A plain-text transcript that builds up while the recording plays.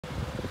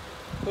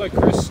Hello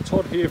Chris,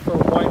 Todd here from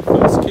Wayne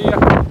Phillips Kia.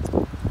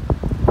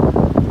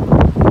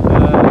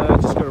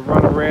 Just going to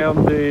run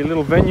around the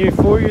little venue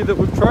for you that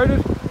we've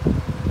traded.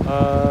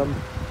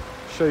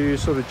 Show you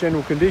sort of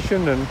general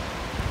condition and a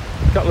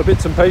couple of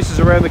bits and pieces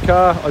around the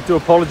car. I do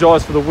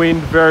apologise for the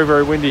wind, very,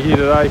 very windy here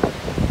today. So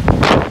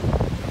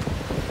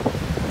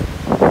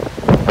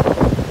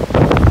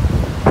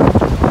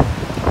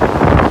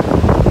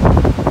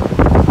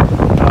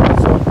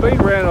I've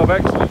been around, I've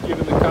actually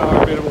given the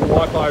car a bit of a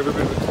wipe over, a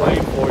bit of a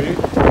clean for you.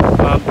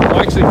 I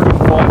actually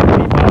couldn't find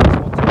any marks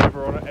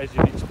whatsoever on it, as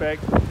you'd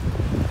expect.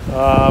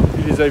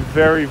 It is a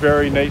very,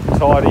 very neat and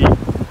tidy,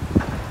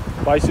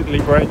 basically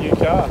brand new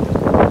car.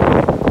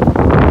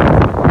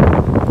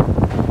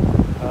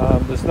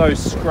 There's no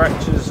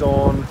scratches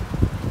on, you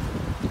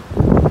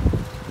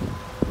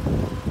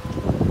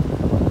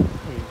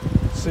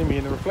can see me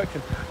in the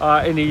reflection,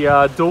 any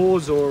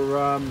doors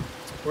or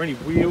any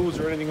wheels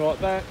or anything like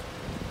that.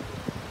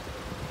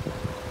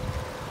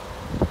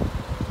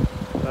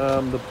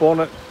 The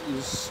bonnet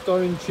is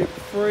stone chip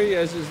free,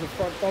 as is the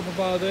front bumper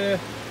bar there.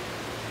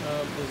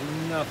 There's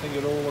nothing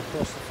at all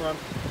across the front.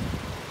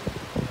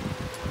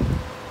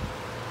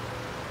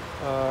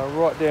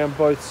 Right down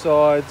both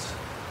sides.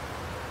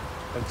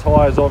 And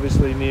tyres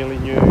obviously nearly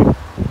new.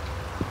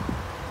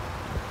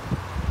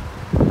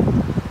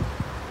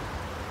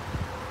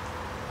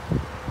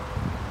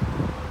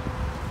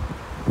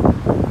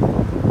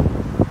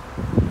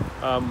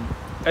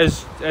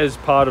 As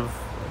part of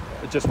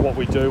just what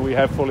we do, we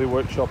have fully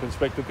workshop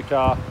inspected the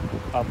car.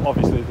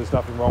 Obviously there's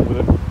nothing wrong with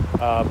it,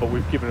 but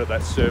we've given it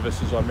that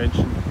service as I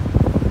mentioned.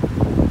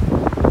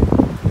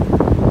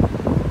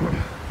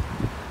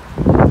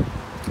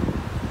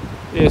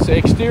 Yeah, so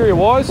exterior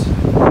wise,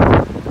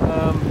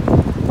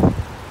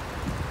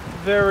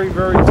 very,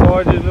 very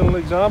tidy little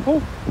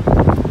example.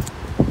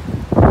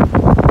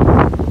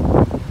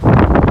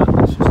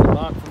 It's just a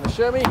mark from the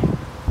Chevy.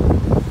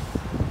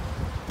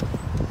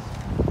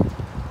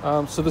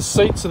 So the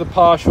seats are the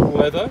partial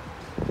leather,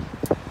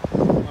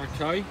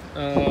 okay,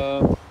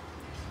 and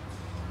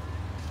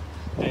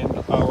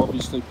are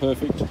obviously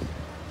perfect.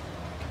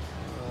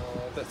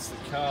 That's the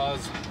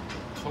car's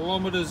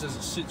kilometres as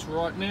it sits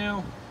right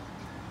now.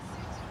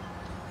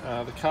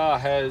 The car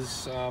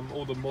has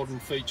all the modern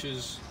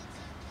features,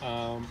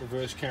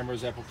 reverse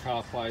cameras, Apple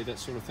CarPlay, that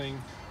sort of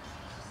thing.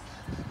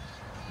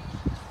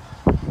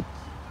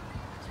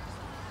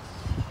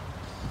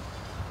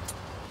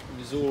 It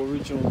is all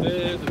original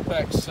there. The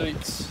back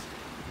seats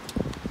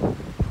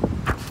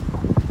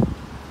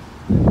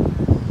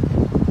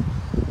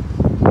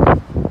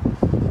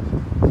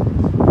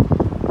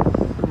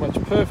pretty much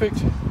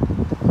perfect.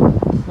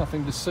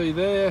 Nothing to see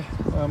there.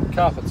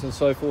 Carpets and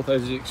so forth,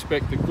 as you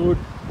expect, are good.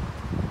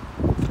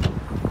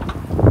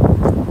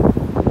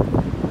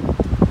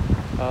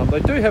 They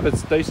do have a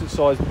decent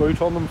sized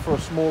boot on them for a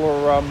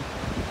smaller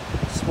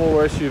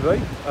SUV.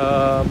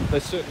 They're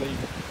certainly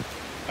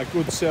a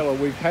good seller.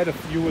 We've had a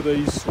few of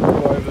these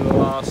over the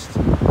last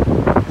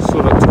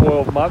sort of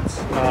 12 months,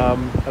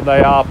 and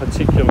they are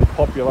particularly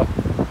popular.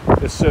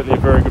 There's certainly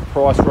a very good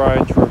price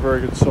range for a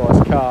very good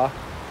sized car.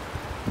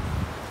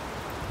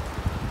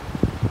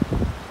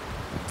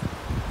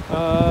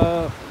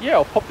 Yeah,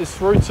 I'll pop this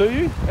through to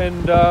you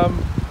and I'll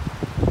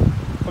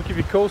give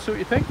you a call, see what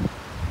you think.